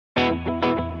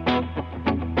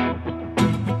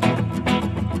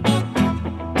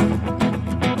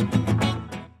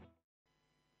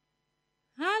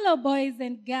Hello, boys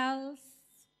and girls.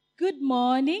 Good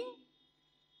morning.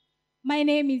 My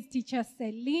name is Teacher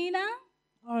Selina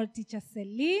or Teacher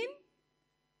Celine.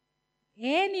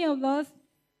 Any of us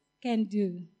can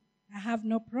do. I have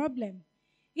no problem.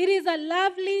 It is a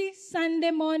lovely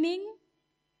Sunday morning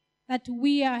that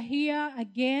we are here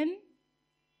again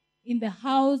in the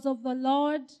house of the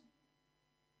Lord.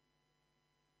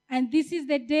 And this is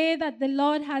the day that the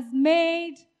Lord has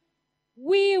made.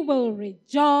 We will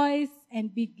rejoice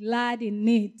and be glad in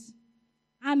it.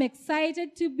 I'm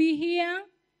excited to be here,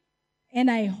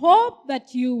 and I hope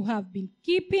that you have been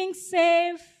keeping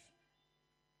safe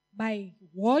by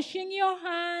washing your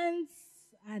hands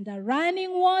under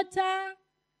running water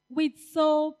with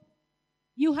soap.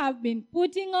 You have been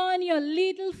putting on your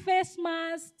little face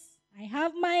masks. I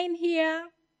have mine here.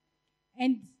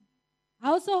 And I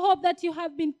also hope that you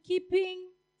have been keeping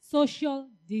social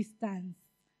distance.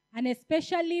 And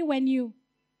especially when you're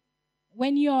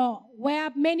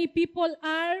where many people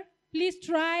are, please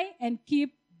try and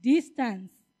keep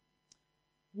distance.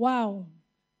 Wow.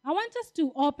 I want us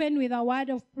to open with a word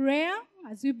of prayer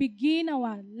as we begin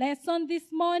our lesson this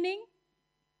morning.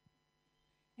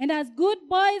 And as good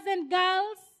boys and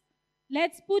girls,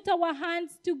 let's put our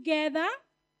hands together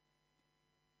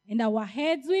and our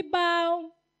heads we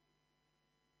bow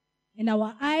and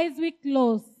our eyes we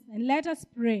close, and let us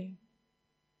pray.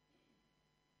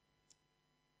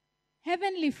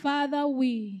 Heavenly Father,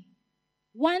 we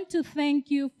want to thank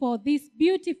you for this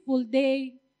beautiful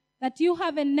day that you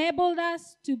have enabled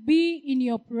us to be in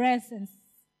your presence.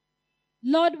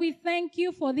 Lord, we thank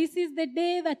you for this is the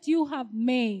day that you have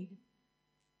made.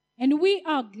 And we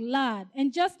are glad.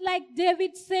 And just like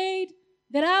David said,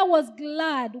 that I was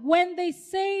glad when they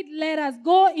said, let us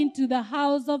go into the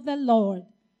house of the Lord.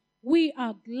 We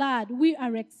are glad. We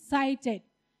are excited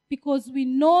because we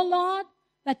know, Lord,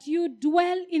 that you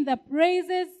dwell in the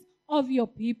praises of your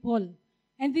people.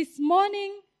 And this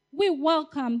morning, we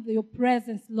welcome your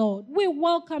presence, Lord. We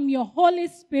welcome your Holy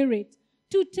Spirit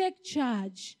to take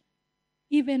charge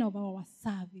even of our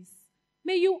service.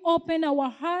 May you open our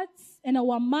hearts and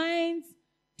our minds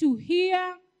to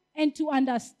hear and to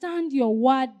understand your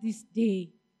word this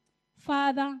day.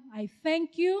 Father, I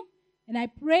thank you, and I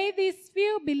pray this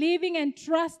few believing and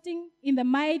trusting in the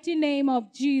mighty name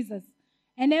of Jesus.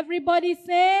 And everybody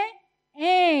say,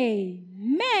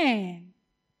 Amen.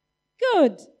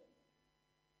 Good.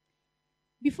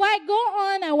 Before I go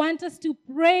on, I want us to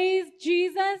praise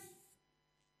Jesus,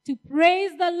 to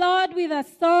praise the Lord with a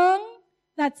song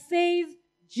that says,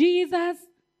 Jesus,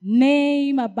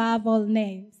 name above all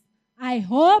names. I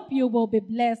hope you will be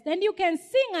blessed, and you can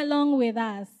sing along with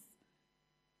us.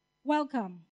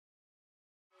 Welcome.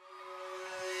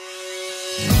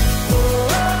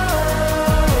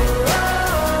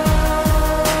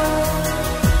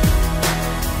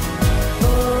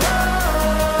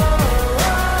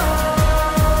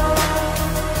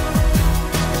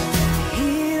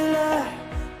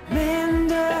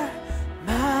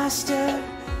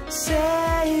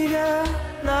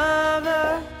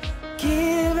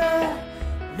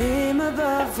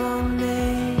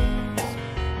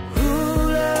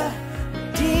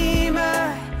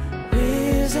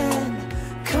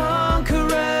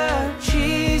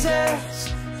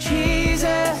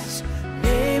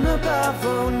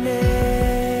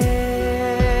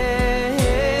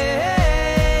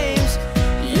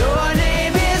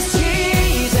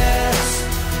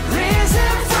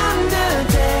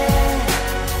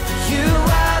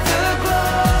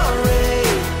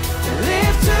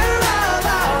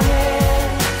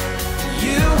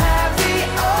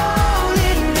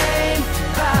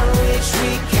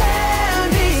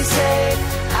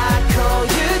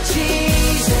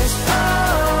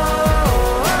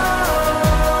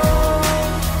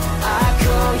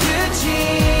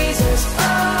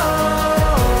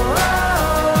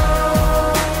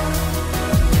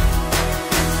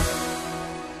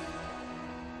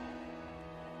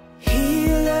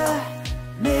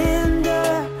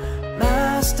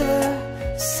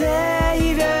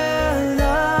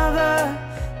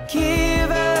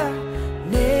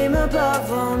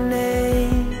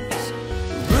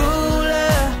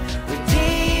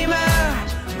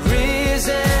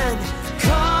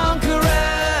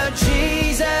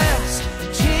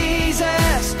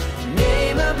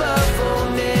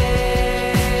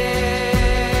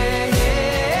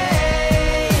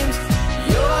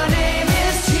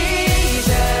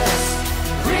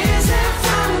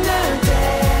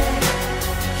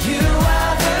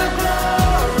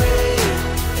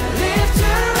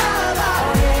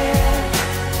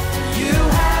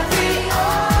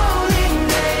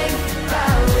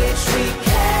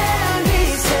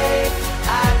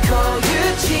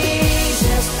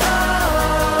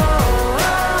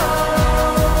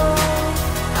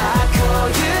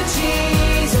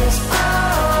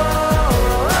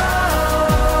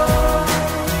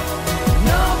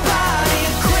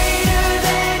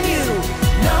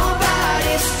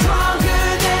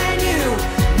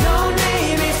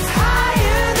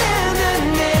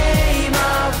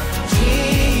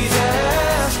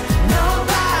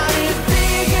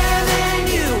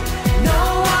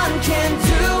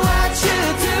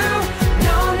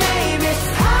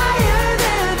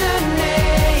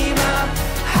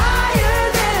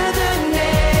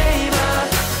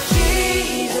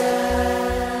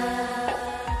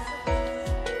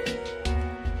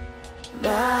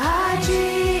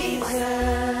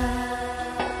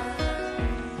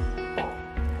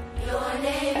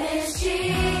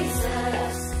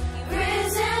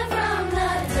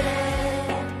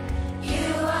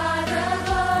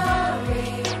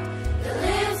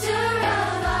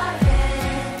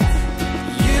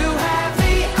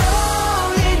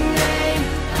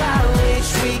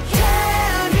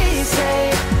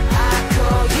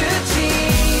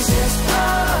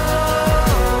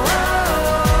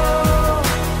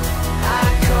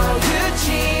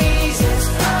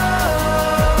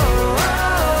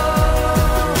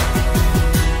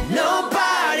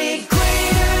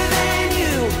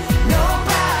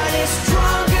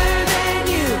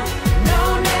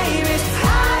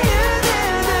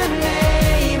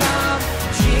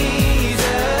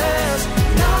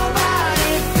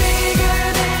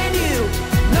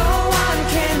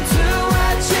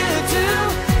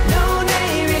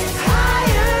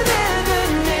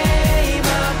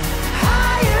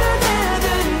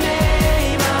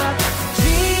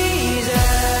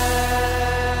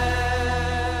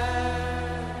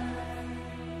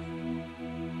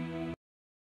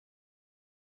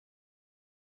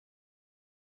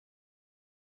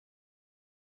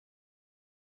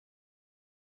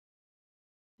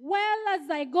 Well, as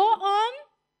I go on,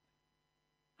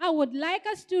 I would like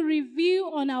us to review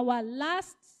on our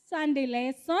last Sunday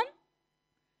lesson.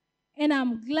 And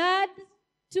I'm glad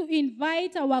to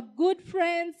invite our good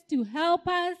friends to help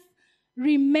us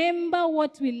remember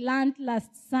what we learned last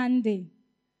Sunday.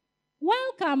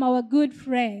 Welcome, our good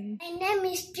friends. My name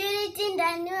is Purity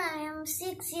Daniel. I am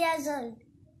 6 years old.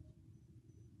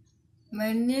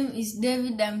 My name is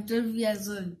David. I'm 12 years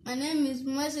old. My name is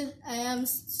Moses. I am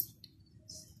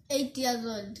 8 years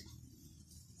old.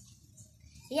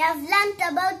 We have learned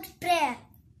about prayer.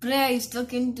 Prayer is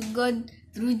talking to God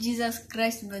through Jesus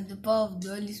Christ by the power of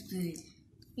the Holy Spirit.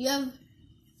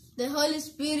 The Holy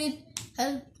Spirit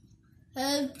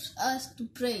helps us to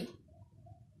pray.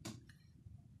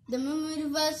 The memory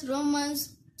verse,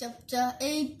 Romans chapter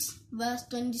 8, verse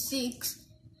 26,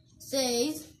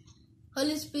 says,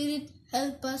 Holy Spirit,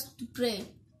 help us to pray.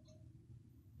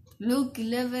 Luke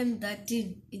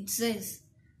 11:13, it says,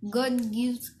 God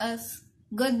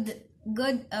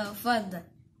our Father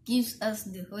gives us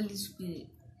the Holy Spirit.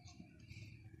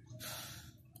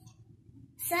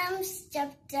 Psalms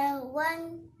chapter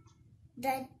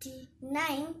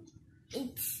 139,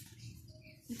 it's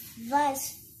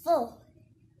verse 4.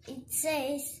 It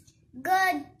says,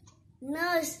 God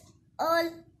knows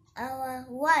all our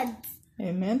words.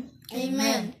 Amen.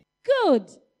 Amen. Good.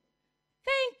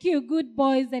 Thank you, good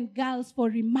boys and girls, for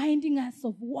reminding us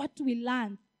of what we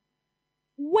learned.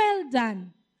 Well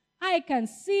done. I can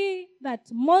see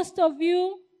that most of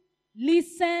you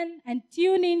listen and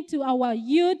tune into our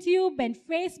YouTube and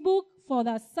Facebook for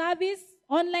the service,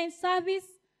 online service.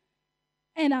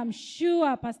 And I'm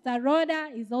sure Pastor Rhoda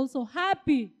is also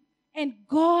happy. And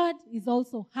God is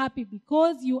also happy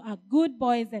because you are good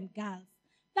boys and girls.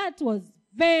 That was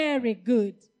very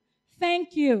good.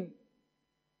 Thank you.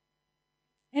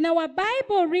 And our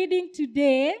Bible reading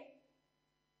today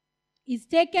is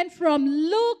taken from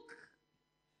Luke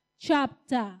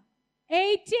chapter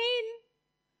 18,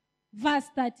 verse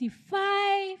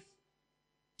 35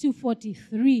 to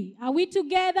 43. Are we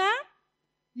together?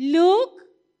 Luke,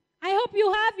 I hope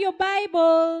you have your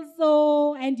Bibles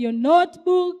and your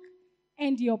notebook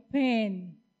and your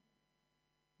pen.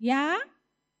 Yeah?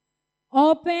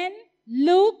 Open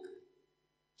Luke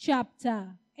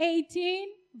chapter 18,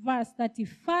 verse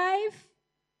 35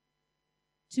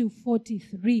 to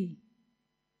 43.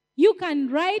 You can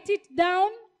write it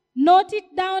down, note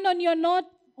it down on your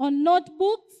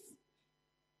notebooks,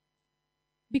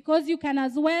 because you can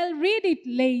as well read it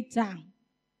later.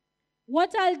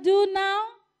 What I'll do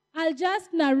now, I'll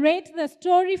just narrate the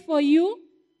story for you,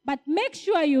 but make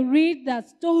sure you read the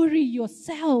story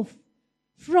yourself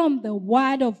from the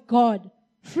Word of God,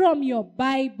 from your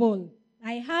Bible.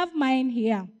 I have mine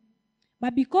here.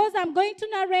 But because I'm going to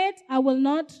narrate, I will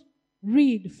not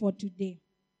read for today.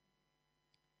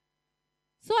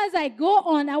 So as I go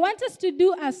on, I want us to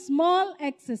do a small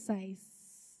exercise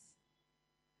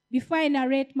before I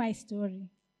narrate my story.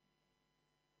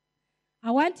 I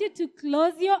want you to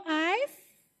close your eyes.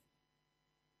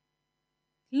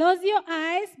 Close your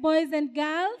eyes, boys and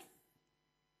girls.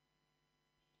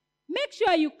 Make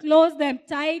sure you close them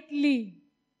tightly.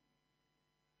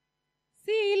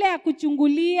 See ile ya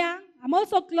kuchungulia. I'm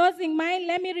also closing mine.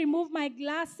 Let me remove my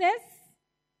glasses.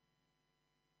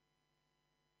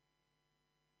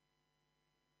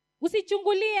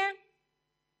 Usichungulie.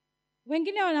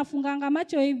 Wengine wanafunganga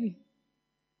macho hivi.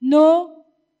 No.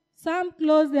 Some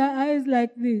close their eyes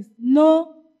like this.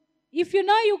 No. If you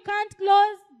know you can't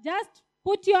close, just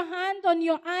put your hand on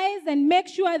your eyes and make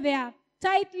sure they are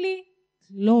tightly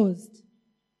closed.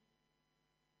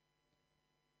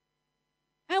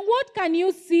 And what can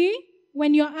you see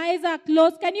when your eyes are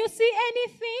closed? Can you see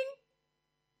anything?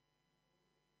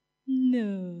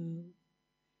 No.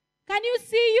 Can you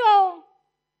see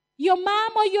your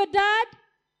mom or your dad?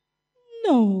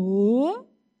 No.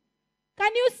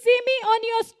 Can you see me on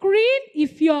your screen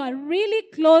if you are really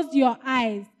closed your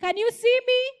eyes? Can you see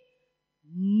me?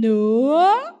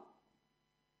 No.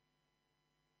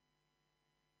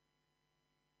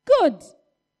 Good.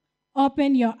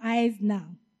 Open your eyes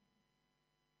now.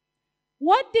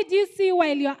 What did you see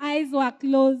while your eyes were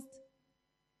closed?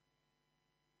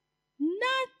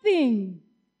 Nothing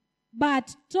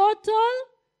but total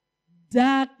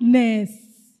darkness.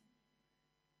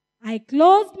 I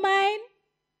closed mine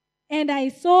and I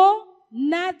saw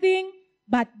nothing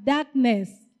but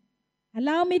darkness.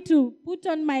 Allow me to put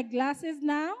on my glasses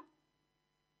now.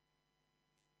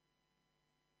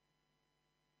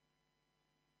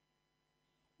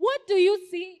 What do you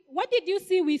see? What did you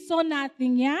see? We saw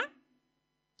nothing, yeah?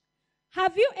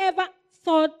 Have you ever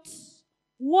thought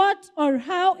what or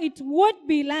how it would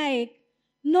be like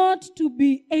not to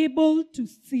be able to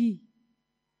see.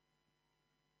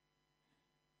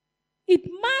 It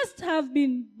must have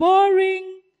been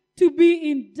boring to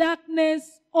be in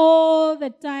darkness all the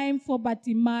time for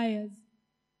Bartimaeus.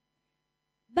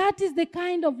 That is the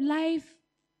kind of life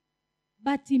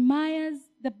Bartimaeus,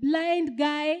 the blind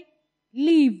guy,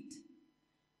 lived.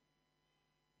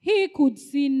 He could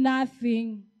see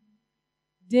nothing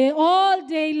all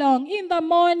day long. In the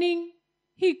morning,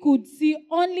 he could see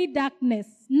only darkness,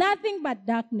 nothing but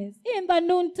darkness. In the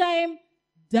noontime,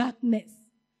 darkness.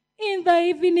 In the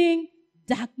evening,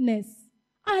 darkness.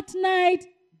 At night,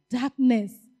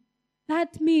 darkness.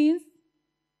 That means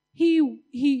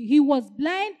he was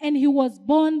blind and he was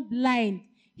born blind.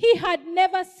 He had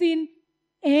never seen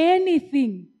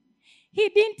anything. He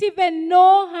didn't even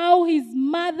know how his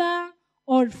mother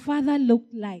or father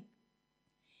looked like.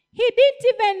 He didn't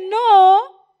even know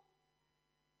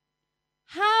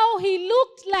how he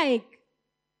looked like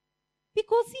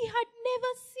because he had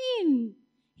never seen.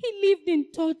 He lived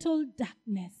in total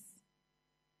darkness.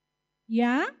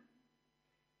 Yeah?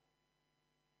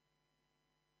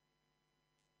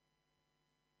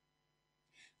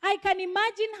 I can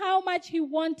imagine how much he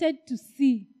wanted to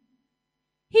see.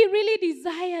 He really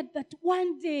desired that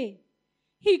one day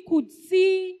he could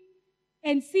see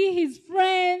and see his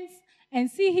friends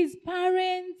and see his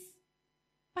parents,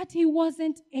 but he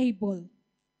wasn't able.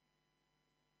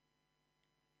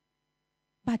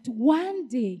 But one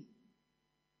day,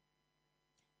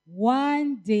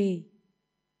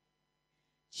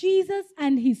 Jesus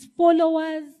and his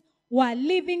followers were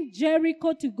leaving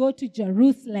Jericho to go to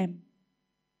Jerusalem.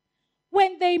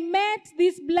 When they met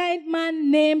this blind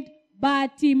man named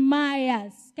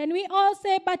Bartimaeus. Can we all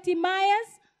say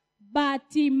Bartimaeus?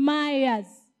 Bartimaeus.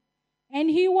 And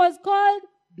he was called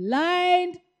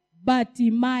blind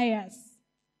Bartimaeus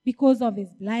because of his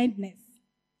blindness.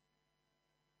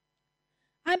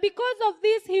 And because of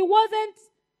this, he wasn't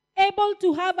able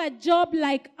to have a job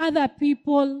like other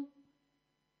people.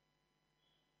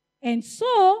 And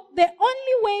so, the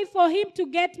only way for him to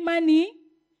get money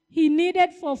he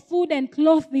needed for food and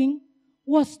clothing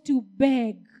was to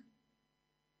beg.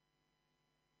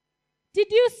 Did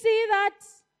you see that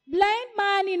blind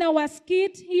man in our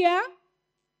skit here?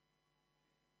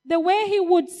 The way he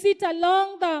would sit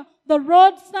along the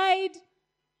roadside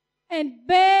and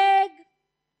beg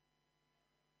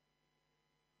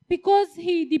because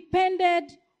he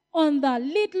depended on the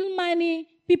little money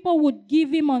people would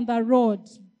give him on the road.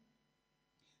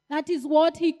 That is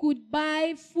what he could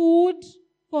buy food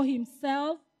for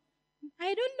himself.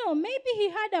 I don't know, maybe he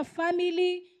had a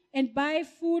family and buy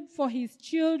food for his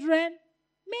children.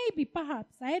 Maybe,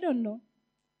 perhaps, I don't know.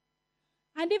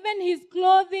 And even his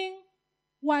clothing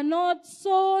were not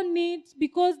so neat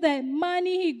because the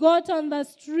money he got on the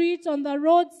street, on the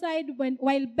roadside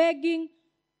while begging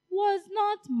was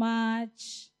not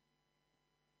much.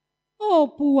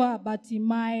 Oh, poor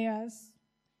Bartimaeus.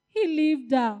 He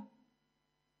lived a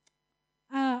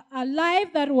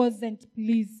life that wasn't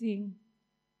pleasing.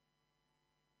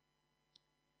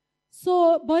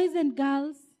 So, boys and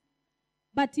girls,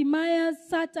 Bartimaeus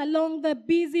sat along the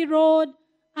busy road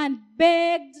and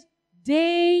begged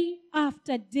day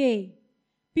after day.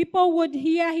 People would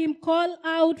hear him call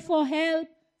out for help.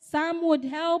 Some would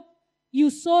help. You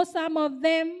saw some of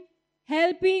them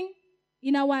helping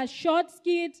in our short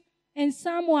skit, and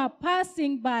some were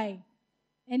passing by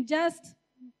and just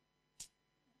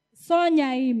sonya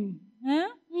him. Huh?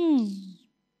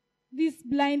 This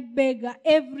blind beggar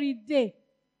every day.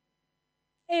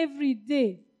 Every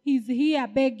day he's here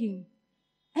begging.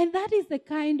 And that is the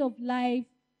kind of life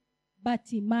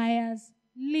Bartimaeus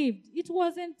lived. It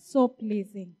wasn't so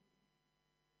pleasing.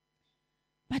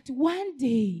 But one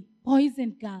day, boys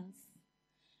and girls,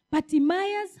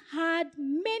 Bartimaeus had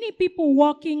many people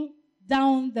walking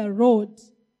down the road.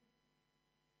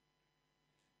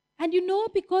 And you know,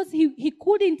 because he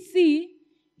couldn't see,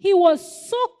 he was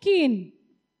so keen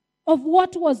of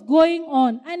what was going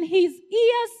on. And his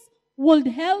ears would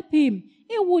help him.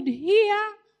 He would hear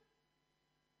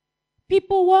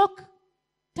people walk.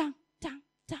 Ta, ta,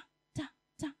 ta, ta,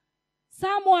 ta.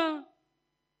 Some were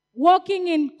walking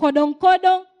in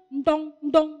kodong-kodong. Ndong,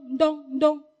 ndong, ndong,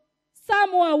 ndong.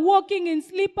 Some were walking in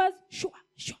slippers. Shua,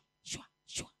 shua, shua,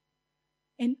 shua.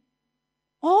 And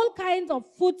all kinds of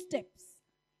footsteps.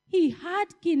 He heard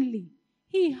keenly.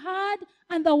 He heard,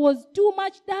 and there was too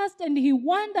much dust, and he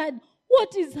wondered,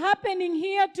 what is happening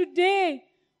here today?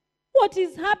 What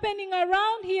is happening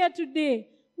around here today?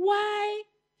 Why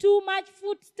too much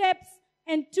footsteps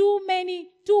and too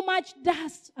much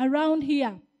dust around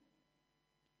here?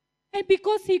 And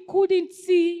because he couldn't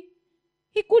see,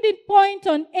 He couldn't point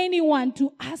on anyone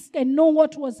to ask and know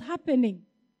what was happening.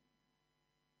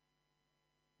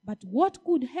 But what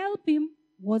could help him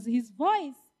was his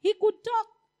voice. He could talk.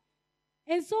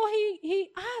 And so he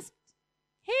asked,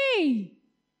 "Hey,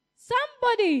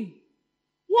 somebody,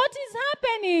 what is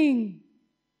happening?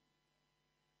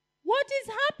 What is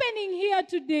happening here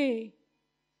today?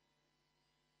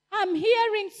 I'm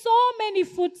hearing so many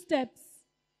footsteps."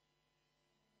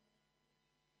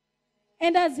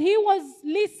 And as he was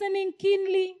listening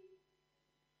keenly,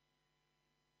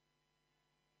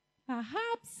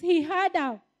 perhaps he heard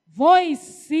a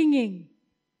voice singing,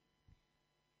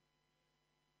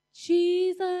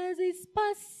 "Jesus is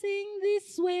passing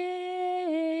this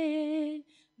way,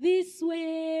 this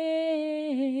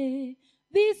way,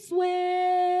 this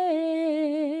way.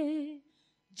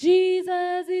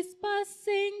 Jesus is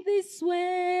passing this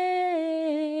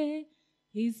way.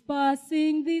 He's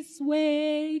passing this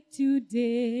way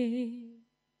today."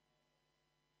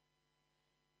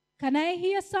 Can I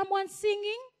hear someone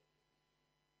singing?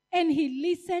 And he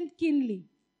listened keenly.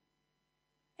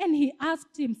 And he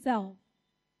asked himself,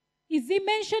 is he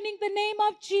mentioning the name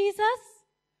of Jesus?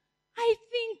 I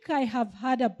think I have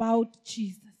heard about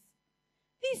Jesus.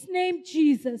 This name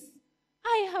Jesus,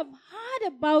 I have heard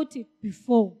about it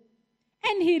before.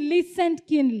 And he listened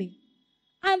keenly.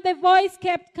 And the voice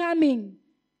kept coming.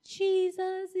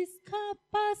 "Jesus is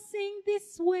passing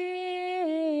this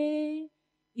way."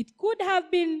 It could have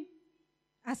been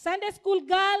a Sunday school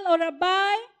girl or a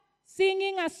boy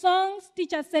singing a song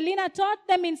Teacher Selina taught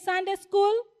them in Sunday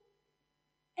school.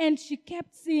 And she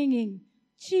kept singing,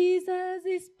 "Jesus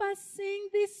is passing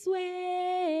this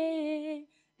way,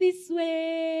 this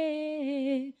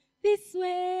way, this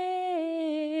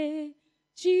way.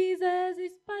 Jesus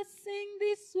is passing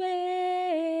this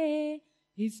way.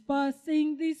 He's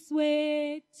passing this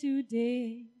way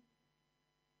today."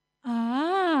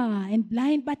 And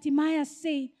blind Bartimaeus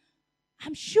said,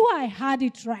 "I'm sure I heard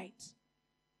it right.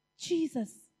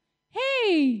 Jesus."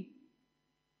 Hey!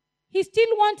 He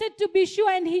still wanted to be sure,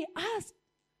 and he asked,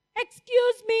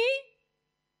 "Excuse me?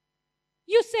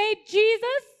 You said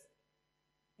Jesus?"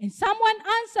 And someone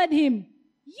answered him,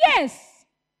 "Yes,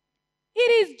 it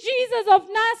is Jesus of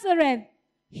Nazareth.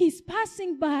 He's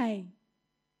passing by."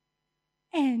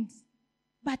 And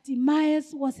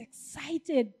Bartimaeus was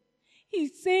excited. He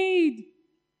said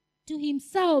to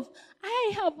himself,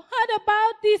 "I have heard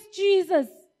about this Jesus.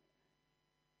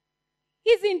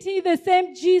 Isn't he the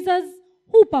same Jesus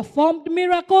who performed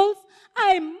miracles?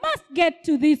 I must get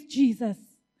to this Jesus.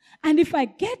 And if I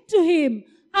get to him,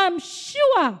 I'm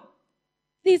sure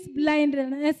this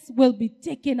blindness will be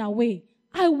taken away.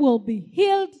 I will be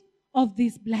healed of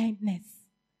this blindness."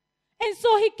 And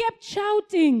so he kept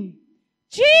shouting,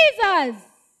 "Jesus!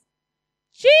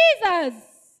 Jesus!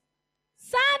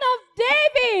 Son of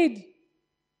David!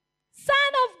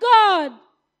 Son of God!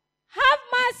 Have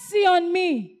mercy on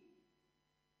me!"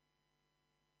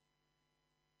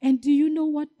 And do you know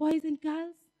what, boys and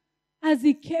girls? As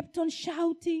he kept on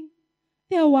shouting,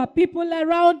 there were people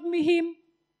around him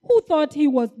who thought he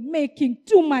was making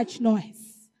too much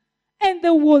noise. And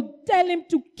they would tell him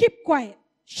to keep quiet.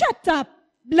 "Shut up,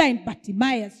 blind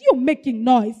Bartimaeus, you're making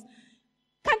noise.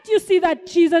 Can't you see that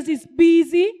Jesus is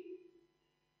busy?"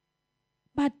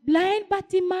 But blind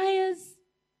Bartimaeus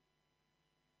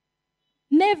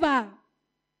never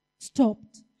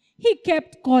stopped. He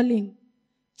kept calling,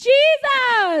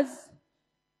 "Jesus!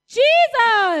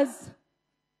 Jesus!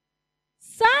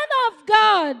 Son of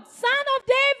God, Son of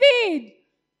David,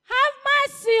 have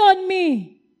mercy on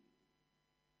me."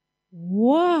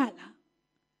 Voila!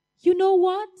 You know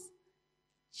what?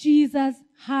 Jesus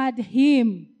heard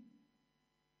him.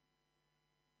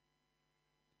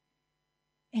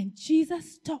 And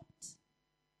Jesus stopped.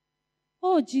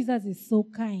 Oh, Jesus is so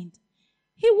kind.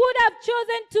 He would have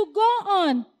chosen to go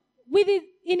on with it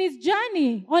on his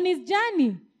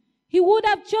journey. He would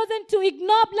have chosen to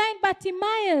ignore blind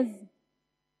Bartimaeus.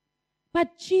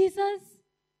 But Jesus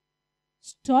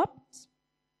stopped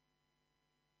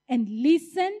and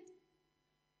listened,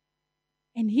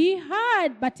 and he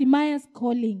heard Bartimaeus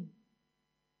calling.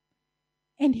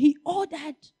 And he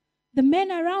ordered the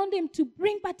men around him to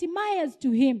bring Bartimaeus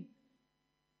to him.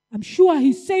 I'm sure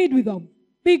he said with a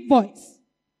big voice,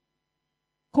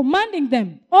 commanding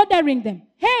them, ordering them,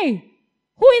 "Hey,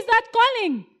 who is that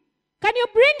calling? Can you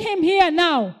bring him here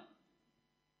now?"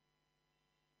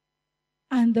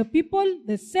 And the people,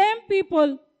 the same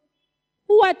people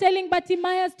who were telling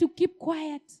Bartimaeus to keep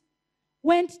quiet,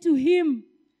 went to him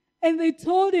and they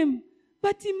told him,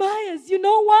 "Bartimaeus, you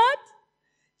know what?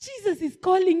 Jesus is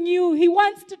calling you. He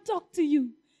wants to talk to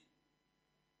you."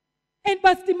 And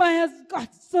Bartimaeus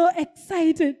got so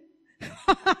excited.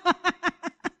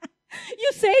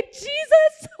 You said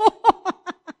Jesus?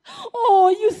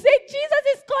 Oh, you said Jesus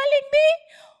is calling me?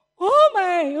 Oh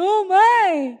my, oh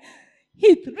my.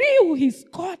 He threw his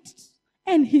coat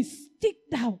and his stick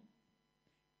down.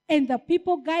 And the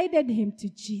people guided him to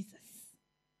Jesus.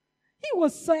 He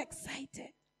was so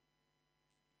excited.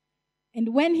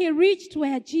 And when he reached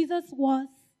where Jesus was,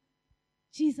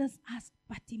 Jesus asked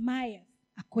Bartimaeus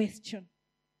a question.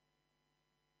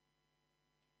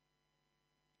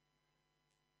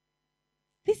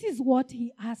 This is what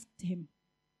he asked him.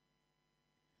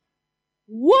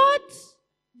 What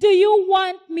do you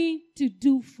want me to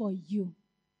do for you?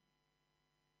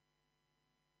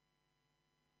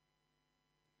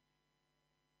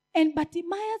 And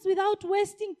Bartimaeus, without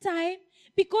wasting time,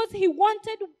 because he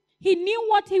knew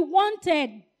what he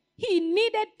wanted. He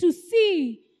needed to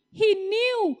see. He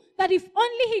knew that if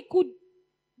only he could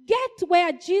get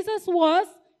where Jesus was,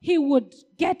 he would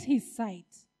get his sight.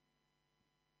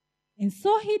 And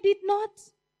so he did not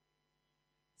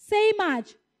say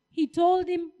much. He told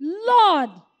him, Lord,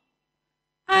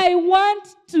 I want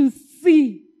to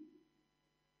see.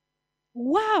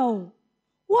 Wow,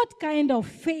 what kind of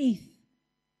faith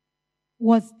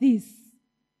was this?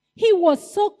 He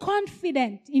was so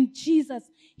confident in Jesus.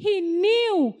 He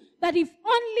knew that if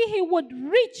only he would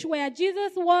reach where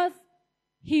Jesus was,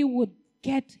 he would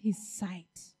get his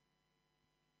sight.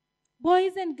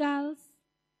 Boys and girls,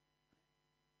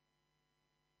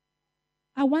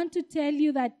 I want to tell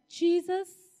you that Jesus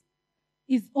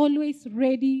is always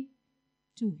ready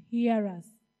to hear us.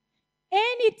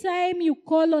 Anytime you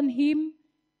call on him,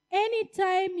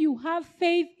 anytime you have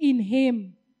faith in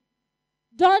him,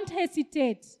 don't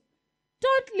hesitate.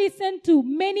 Don't listen to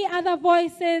many other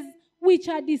voices which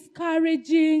are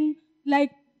discouraging,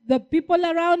 like the people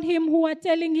around him who are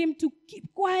telling him to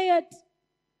keep quiet.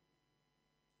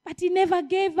 But he never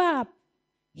gave up.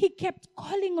 He kept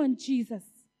calling on Jesus.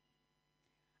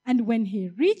 And when he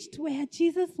reached where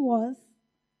Jesus was,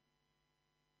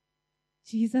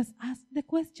 Jesus asked the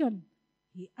question.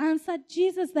 He answered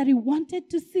Jesus that he wanted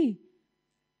to see.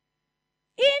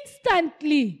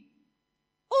 Instantly.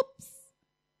 Oops,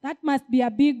 that must be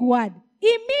a big word.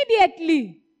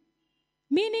 Immediately.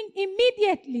 Meaning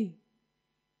immediately.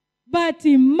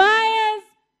 Bartimaeus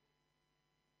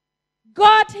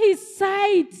got his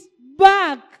sight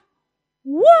back.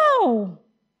 Wow!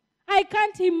 I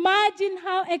can't imagine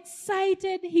how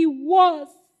excited he was.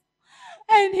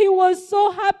 And he was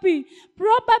so happy.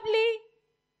 Probably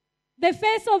the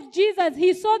face of Jesus,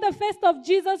 he saw the face of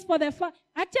Jesus for the first.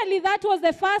 Actually, that was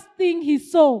the first thing he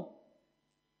saw.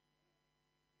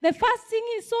 The first thing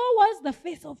he saw was the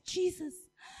face of Jesus.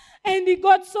 And he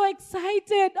got so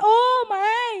excited. Oh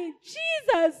my,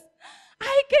 Jesus,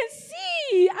 I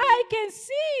can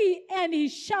see. And he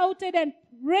shouted and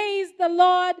praised the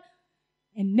Lord.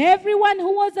 And everyone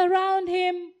who was around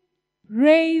him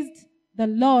praised the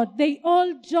Lord. They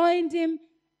all joined him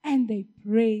and they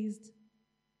praised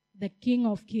the King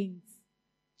of Kings,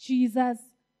 Jesus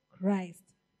Christ.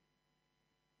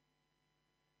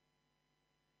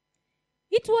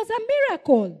 It was a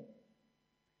miracle.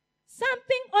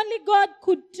 Something only God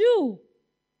could do.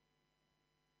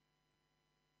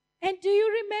 And do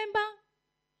you remember?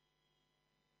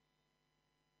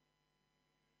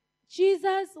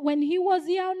 Jesus, when he was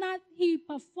here on earth, he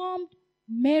performed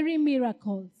many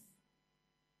miracles.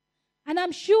 And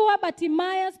I'm sure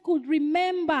Bartimaeus could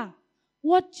remember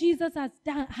what Jesus had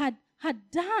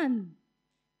done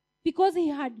because he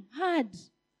had heard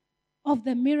of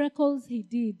the miracles he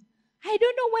did. I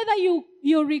don't know whether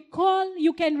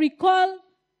you can recall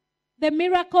the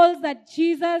miracles that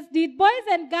Jesus did. Boys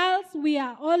and girls, we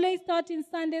are always taught in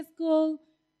Sunday school.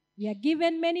 We are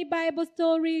given many Bible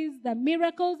stories, the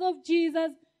miracles of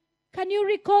Jesus. Can you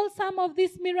recall some of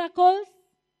these miracles?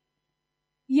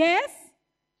 Yes?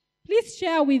 Please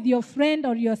share with your friend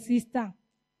or your sister.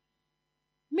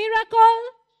 Miracle?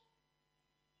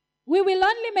 We will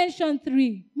only mention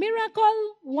 3.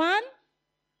 Miracle 1.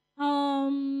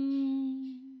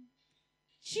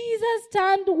 Jesus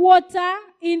turned water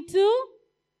into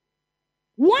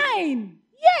wine.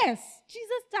 Yes,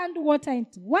 Jesus turned water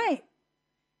into wine.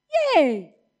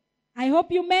 Yay! I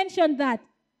hope you mentioned that.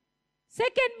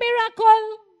 Second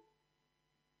miracle.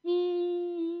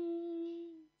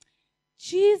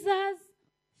 Jesus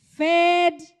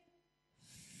fed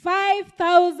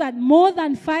 5,000, more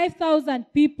than 5,000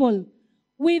 people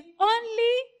with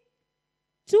only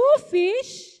 2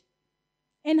 fish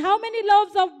and how many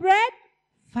loaves of bread?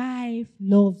 5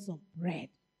 loaves of bread.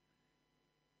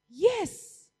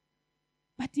 Yes.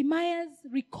 Bartimaeus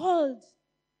recalled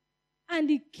And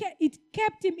it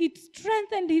kept him, it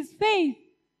strengthened his faith.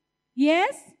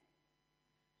 Yes?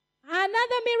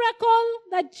 Another miracle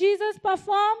that Jesus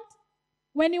performed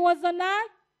when he was on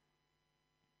earth.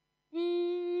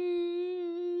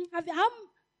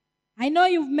 I know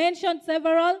you've mentioned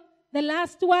several. The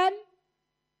last one,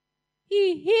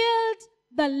 he healed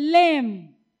the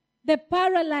lame, the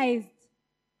paralyzed.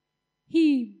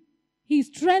 He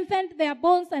strengthened their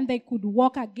bones and they could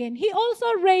walk again. He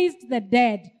also raised the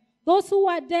dead. Those who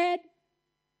were dead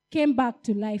came back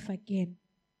to life again.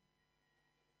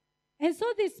 And so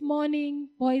this morning,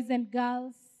 boys and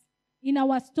girls, in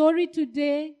our story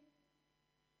today,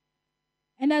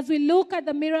 and as we look at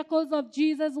the miracles of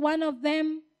Jesus, one of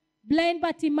them, blind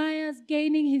Bartimaeus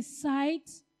gaining his sight.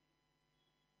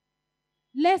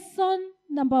 Lesson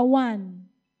number 1,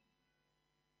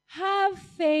 have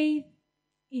faith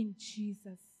in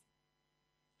Jesus.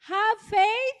 Have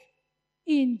faith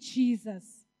in Jesus.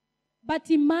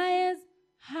 Bartimaeus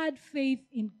had faith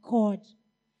in God.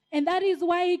 And that is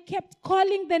why he kept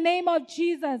calling the name of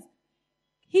Jesus.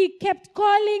 He kept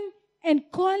calling and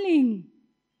calling.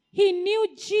 He knew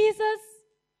Jesus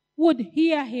would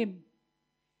hear him.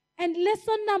 And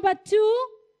lesson number 2,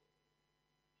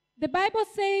 the Bible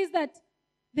says that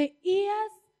the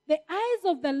eyes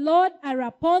of the Lord are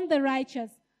upon the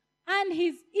righteous, and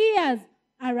his ears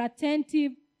are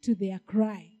attentive to their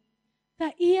cry.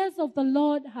 The ears of the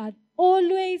Lord are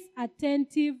always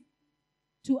attentive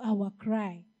to our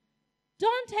cry.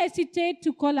 Don't hesitate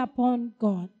to call upon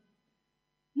God.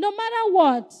 No matter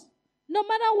what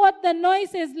the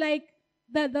noise is, like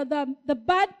the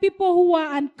bad people who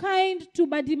were unkind to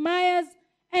Bartimaeus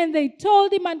and they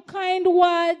told him unkind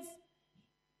words,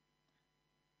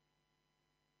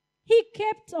 he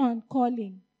kept on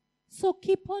calling. So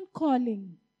keep on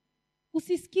calling.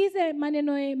 Usisikize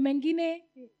maneno mengine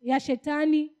ya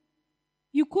shetani.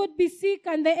 You could be sick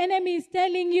and the enemy is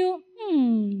telling you,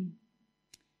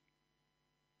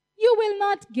 you will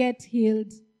not get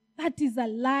healed. That is a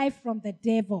lie from the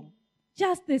devil.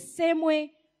 Just the same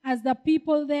way as the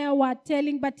people there were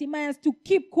telling Bartimaeus to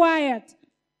keep quiet.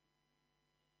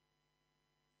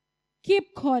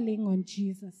 Keep calling on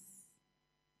Jesus.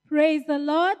 Praise the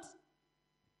Lord.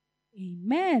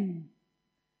 Amen.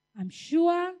 I'm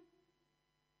sure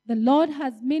the Lord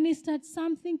has ministered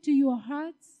something to your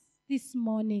hearts this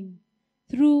morning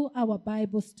through our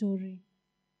Bible story.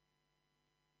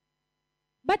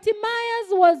 Bartimaeus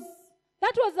was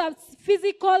a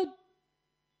physical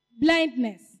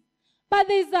blindness. But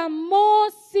there's a more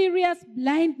serious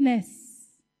blindness,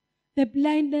 the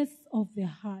blindness of the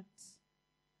heart,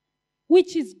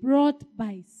 which is brought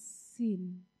by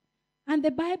sin. And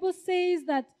the Bible says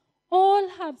that all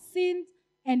have sinned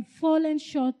and fallen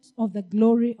short of the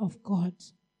glory of God.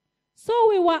 So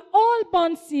we were all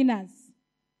born sinners.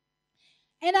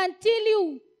 And until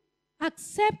you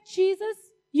accept Jesus,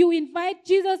 you invite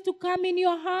Jesus to come in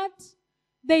your heart,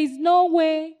 there is no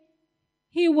way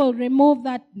he will remove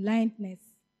that blindness.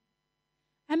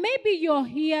 And maybe you're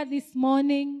here this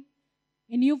morning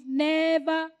and you've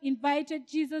never invited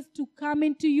Jesus to come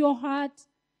into your heart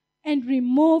and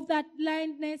remove that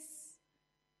blindness,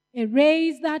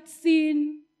 erase that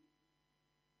sin.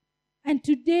 And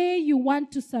today you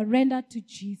want to surrender to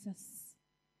Jesus.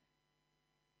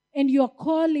 And you're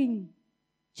calling,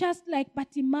 just like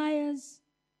Bartimaeus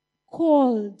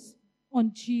called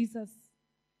on Jesus,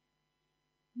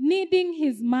 needing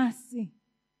his mercy.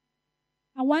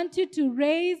 I want you to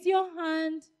raise your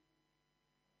hand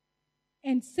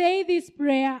and say this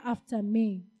prayer after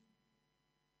me.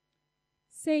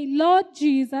 Say, Lord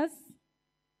Jesus,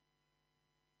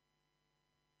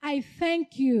 I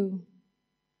thank you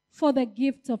for the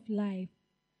gift of life.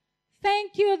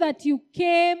 Thank you that you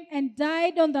came and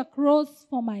died on the cross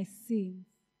for my sins.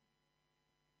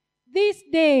 This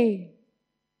day,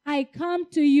 I come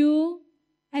to you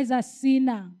as a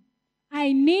sinner.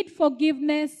 I need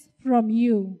forgiveness from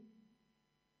you.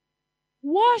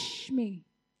 Wash me.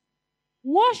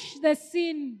 Wash the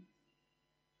sin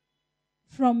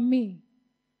from me.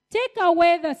 Take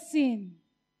away the sin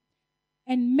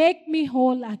and make me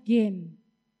whole again.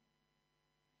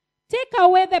 Take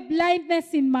away the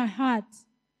blindness in my heart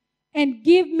and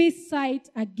give me sight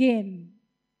again.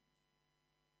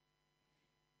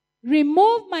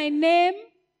 Remove my name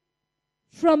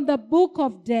from the book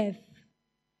of death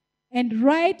and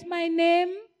write my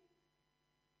name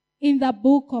in the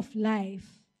book of life.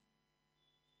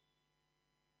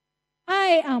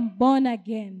 I am born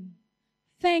again.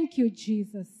 Thank you,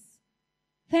 Jesus.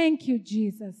 Thank you,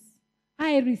 Jesus.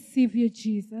 I receive you,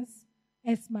 Jesus,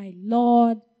 as my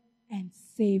Lord and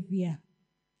Savior.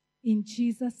 In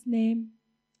Jesus' name,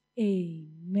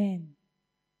 amen.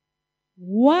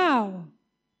 Wow.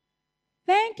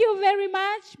 Thank you very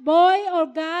much, boy or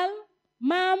girl,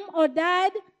 mom or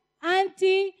dad,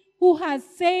 auntie, who has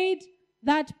said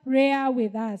that prayer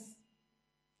with us.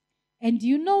 And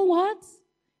you know what?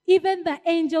 Even the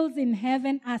angels in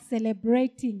heaven are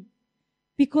celebrating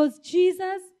because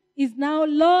Jesus is now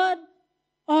Lord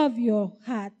of your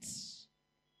heart.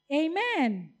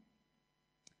 Amen.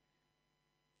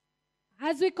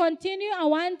 As we continue, I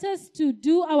want us to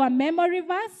do our memory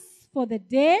verse for the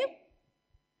day.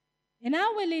 And I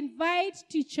will invite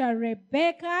Teacher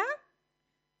Rebecca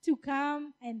to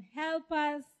come and help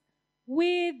us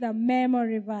with the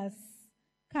memory verse.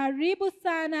 Karibu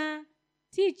sana,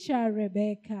 Teacher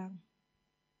Rebecca.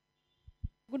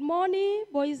 Good morning,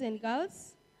 boys and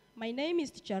girls. My name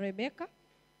is Teacher Rebecca.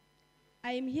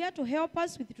 I am here to help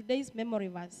us with today's memory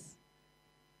verse.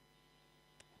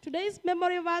 Today's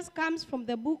memory verse comes from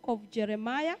the book of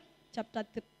Jeremiah, chapter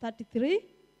 33,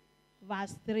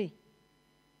 verse 3.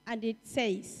 And it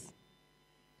says,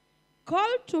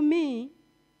 "Call to me,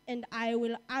 and I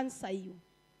will answer you,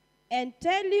 and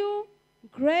tell you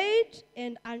great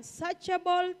and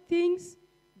unsearchable things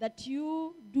that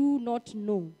you do not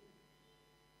know."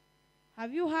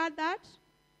 Have you heard that?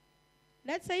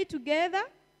 Let's say it together.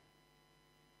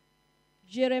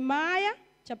 Jeremiah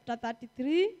chapter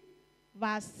 33,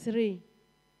 verse 3.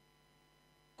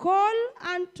 "Call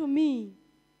unto me,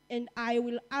 and I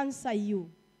will answer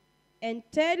you, and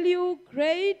tell you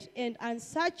great and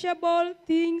unsearchable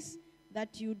things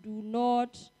that you do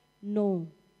not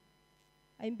know."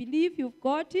 I believe you've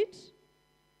got it.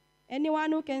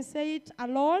 Anyone who can say it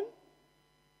alone?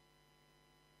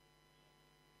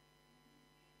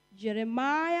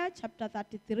 Jeremiah chapter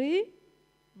 33,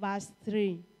 verse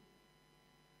 3.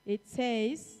 It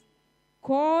says,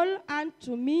 "Call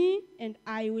unto me, and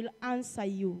I will answer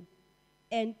you,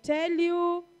 and tell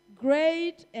you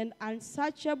great and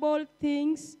unsearchable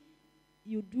things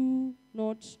you do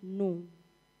not know."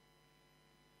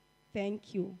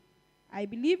 Thank you. I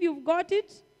believe you've got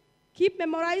it. Keep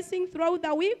memorizing throughout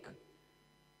the week.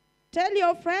 Tell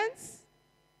your friends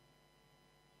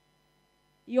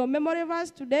your memory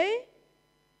verse today.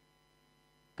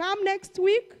 Come next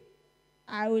week,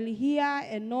 I will hear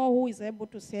and know who is able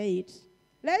to say it.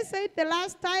 Let's say it the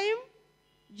last time.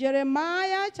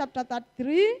 Jeremiah chapter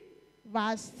 33,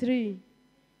 verse 3.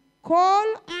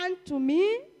 "Call unto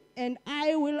me, and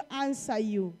I will answer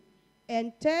you,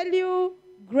 and tell you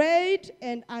great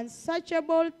and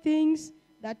unsearchable things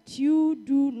that you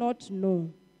do not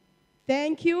know."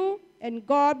 Thank you, and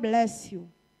God bless you.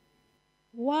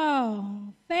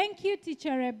 Wow. Thank you,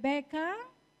 Teacher Rebecca,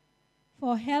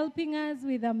 for helping us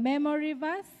with a memory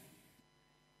verse,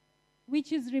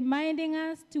 which is reminding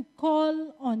us to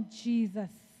call on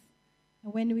Jesus.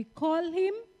 And when we call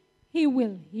him, he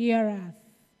will hear us.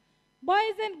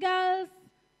 Boys and girls,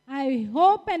 I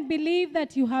hope and believe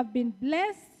that you have been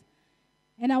blessed.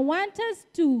 And I want us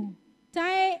to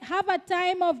have a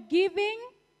time of giving.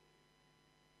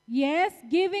 Yes,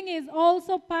 giving is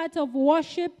also part of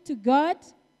worship to God.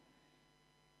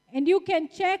 And you can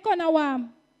check on our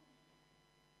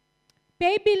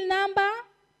pay bill number.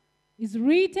 It's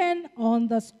written on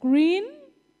the screen.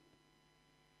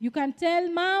 You can tell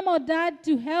mom or dad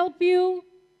to help you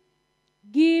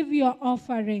give your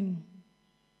offering.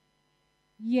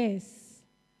 Yes.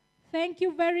 Thank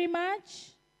you very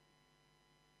much.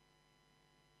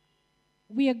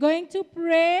 We are going to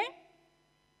pray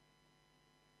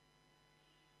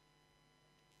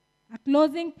a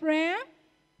closing prayer.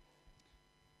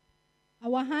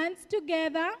 Our hands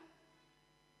together,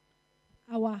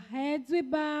 our heads we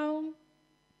bow,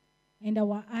 and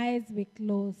our eyes we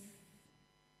close.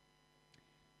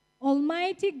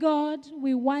 Almighty God,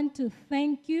 we want to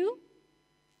thank you.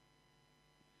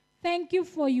 Thank you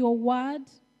for your word.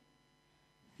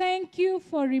 Thank you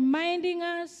for reminding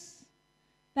us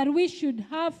that we should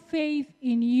have faith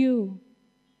in you.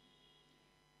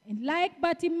 And like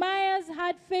Bartimaeus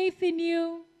had faith in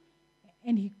you,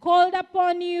 and he called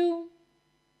upon you,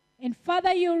 and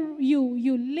Father, you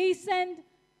listened,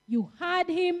 you heard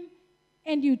him,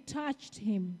 and you touched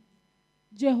him.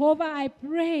 Jehovah, I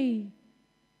pray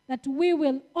that we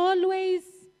will always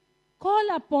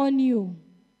call upon you.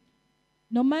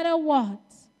 No matter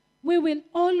what, we will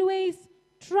always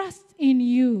trust in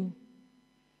you.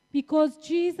 Because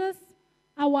Jesus,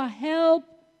 our help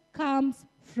comes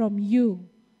from you.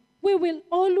 We will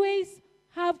always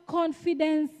have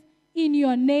confidence in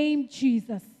your name,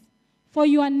 Jesus. For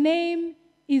your name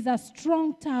is a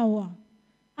strong tower,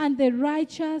 and the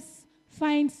righteous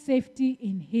find safety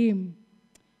in him.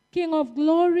 King of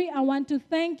glory, I want to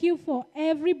thank you for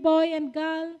every boy and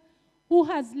girl who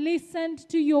has listened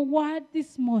to your word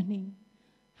this morning.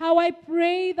 How I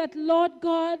pray that, Lord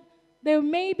God, there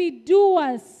may be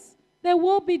doers. There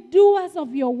will be doers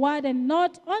of your word and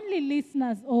not only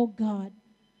listeners, oh God.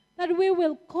 That we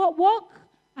will walk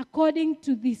according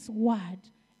to this word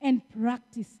and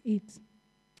practice it.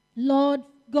 Lord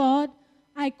God,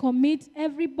 I commit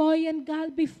every boy and girl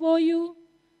before you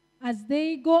as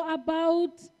they go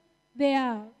about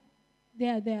their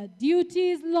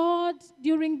duties, Lord,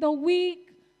 during the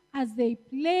week, as they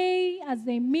play, as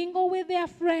they mingle with their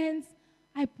friends.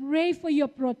 I pray for your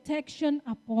protection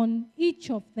upon each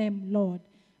of them, Lord.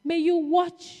 May you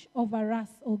watch over us,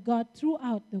 oh God,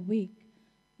 throughout the week.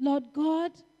 Lord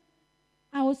God,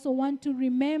 I also want to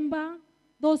remember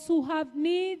those who have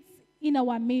needs in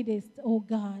our midst, oh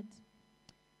God.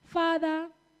 Father,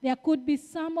 there could be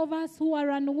some of us who are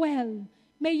unwell.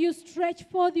 May you stretch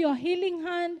forth your healing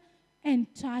hand and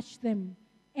touch them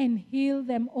and heal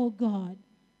them, oh God.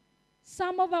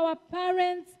 Some of our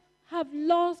parents have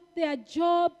lost their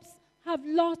jobs, have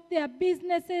lost their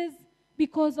businesses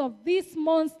because of this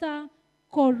monster,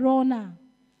 Corona.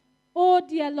 Oh,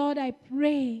 dear Lord, I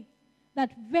pray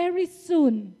that very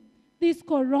soon this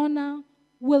Corona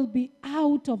will be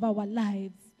out of our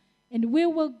lives and we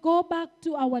will go back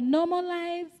to our normal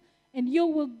lives, and you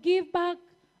will give back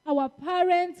our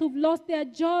parents who've lost their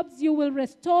jobs. You will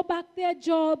restore back their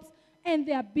jobs and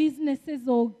their businesses,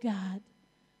 oh God.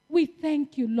 We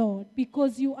thank you, Lord,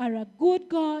 because you are a good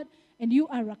God, and you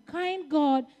are a kind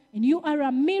God, and you are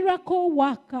a miracle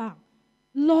worker.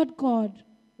 Lord God,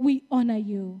 we honor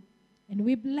you, and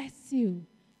we bless you.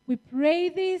 We pray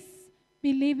this,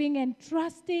 believing and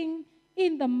trusting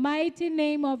in the mighty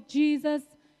name of Jesus.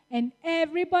 And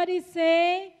everybody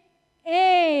say,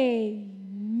 amen.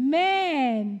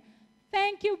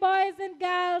 Thank you, boys and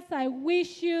girls. I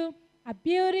wish you a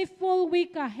beautiful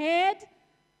week ahead.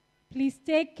 Please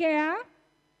take care.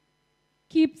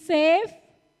 Keep safe.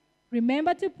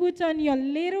 Remember to put on your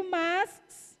little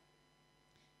masks.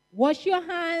 Wash your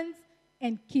hands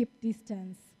and keep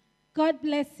distance. God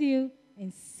bless you,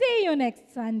 and see you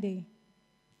next Sunday.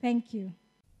 Thank you.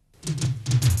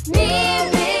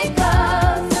 Miracles.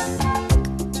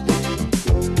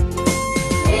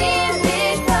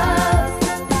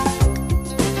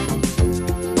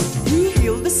 He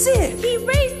healed the sick. He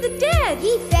raised the dead.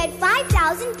 He fed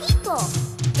 5,000 people.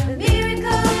 The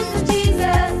miracles of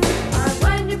Jesus are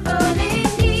wonderful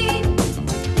indeed.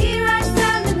 Here are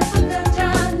some in the book of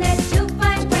John that you'll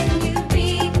find when you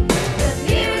read. The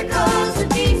miracles of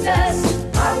Jesus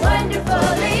are wonderful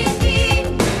indeed.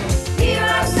 Here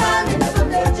are some in the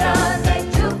book of John that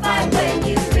you'll find when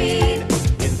you read.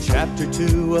 In chapter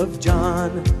 2 of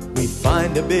John, we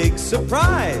find a big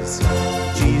surprise.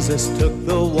 Jesus took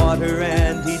the water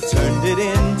and he turned it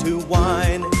into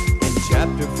wine. In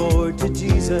chapter 4 to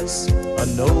Jesus, a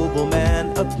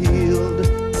nobleman appealed.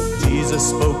 Jesus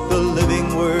spoke the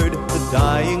living word, the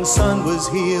dying son was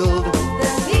healed.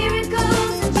 The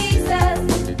miracles of Jesus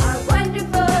are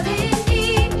wonderful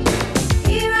indeed.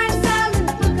 Here are some in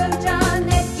the book of John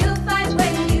that you'll find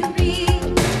when you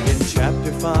read. In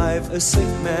chapter 5, a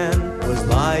sick man was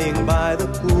lying by the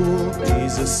pool.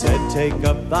 Jesus said, take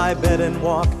up thy bed and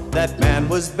walk. That man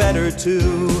was better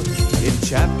too. In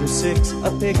chapter 6,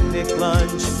 a picnic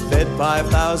lunch fed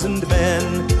 5,000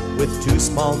 men with 2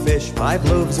 small fish, 5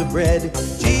 loaves of bread.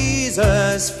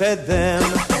 Jesus fed them.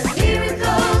 The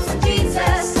miracles of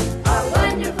Jesus are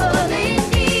wonderful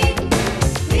indeed.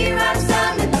 Here are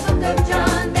some in the book of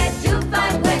John that you'll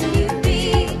find when you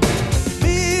read.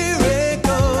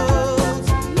 Miracles.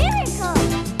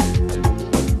 Miracles.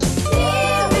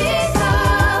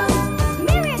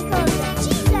 Miracles of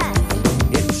Jesus.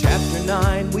 In chapter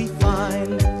 9, we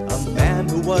find a man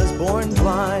who was born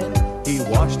blind. He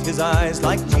washed his eyes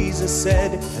like Jesus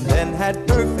said, and then had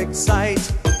perfect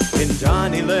sight. In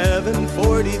John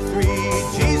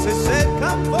 11:43, Jesus said,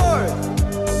 come forth.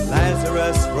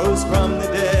 Lazarus rose from the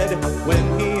dead.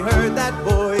 When he heard that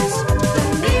voice,